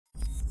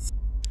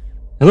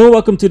Hello,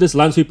 welcome to this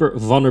Lansweeper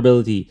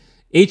vulnerability.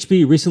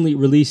 HP recently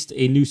released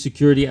a new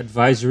security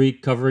advisory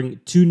covering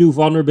 2 new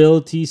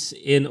vulnerabilities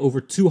in over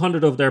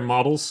 200 of their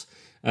models.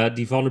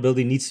 The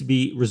vulnerability needs to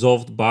be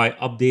resolved by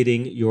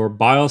updating your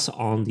BIOS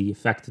on the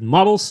affected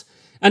models.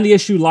 And the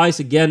issue lies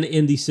again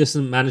in the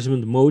system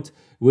management mode,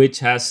 which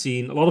has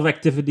seen a lot of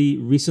activity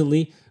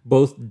recently.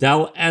 Both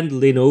Dell and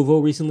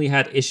Lenovo recently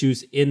had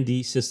issues in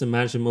the system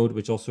management mode,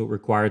 which also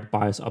required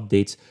BIOS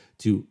updates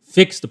to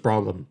fix the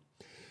problem.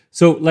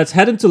 So let's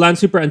head into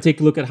Lansweeper and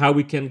take a look at how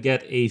we can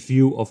get a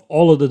view of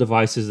all of the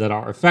devices that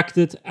are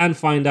affected and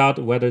find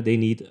out whether they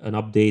need an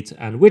update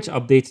and which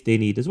updates they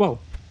need as well.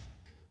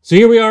 So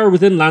here we are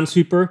within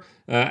Lansweeper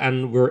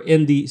and we're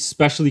in the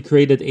specially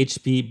created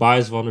HP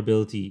BIOS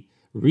vulnerability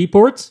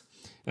report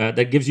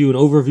that gives you an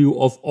overview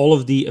of all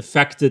of the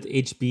affected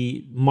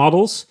HP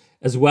models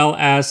as well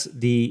as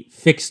the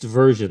fixed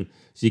version.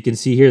 So you can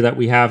see here that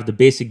we have the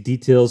basic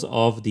details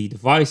of the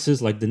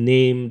devices like the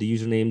name, the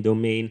username,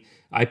 domain,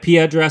 IP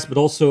address, but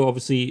also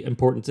obviously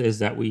important is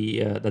that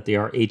that they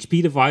are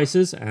HP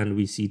devices, and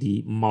we see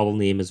the model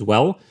name as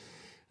well.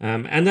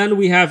 And then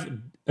we have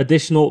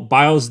additional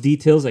BIOS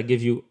details that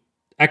give you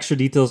extra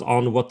details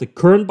on what the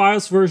current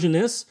BIOS version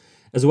is,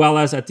 as well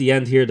as at the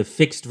end here the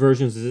fixed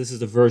versions. This is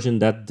the version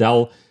that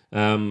Dell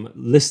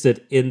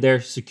listed in their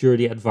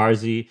security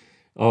advisory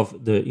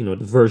of the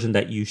the version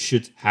that you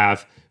should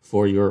have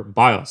for your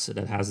BIOS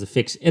that has the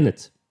fix in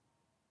it.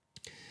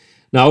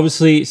 Now,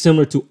 obviously,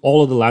 similar to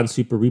all of the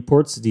Lansweeper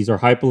reports, these are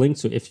hyperlinked.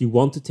 So if you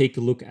want to take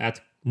a look at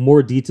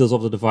more details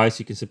of the device,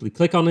 you can simply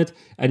click on it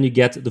and you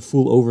get the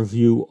full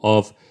overview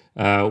of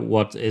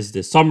what is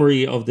the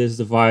summary of this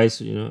device,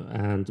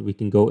 and we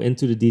can go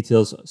into the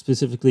details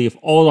specifically of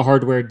all the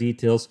hardware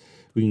details.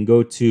 We can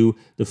go to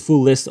the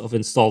full list of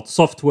installed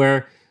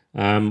software.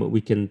 We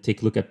can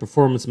take a look at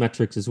performance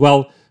metrics as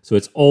well. So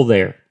it's all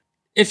there.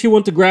 If you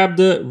want to grab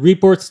the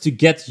reports to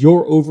get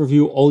your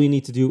overview, all you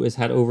need to do is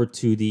head over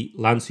to the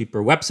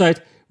Lansweeper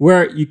website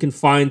where you can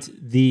find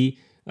the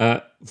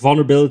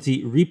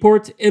vulnerability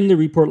report in the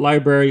report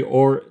library,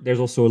 or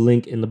there's also a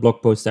link in the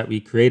blog post that we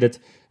created.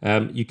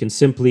 You can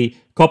simply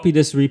copy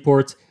this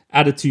report,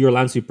 add it to your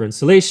Lansweeper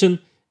installation.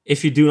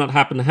 If you do not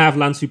happen to have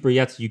Lansweeper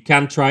yet, you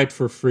can try it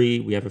for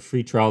free. We have a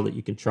free trial that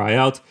you can try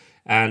out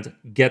and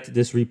get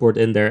this report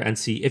in there and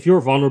see if you're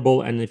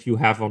vulnerable and if you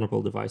have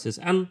vulnerable devices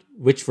and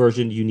which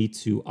version you need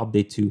to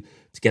update to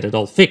get it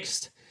all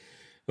fixed.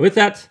 With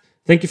that,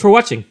 thank you for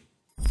watching.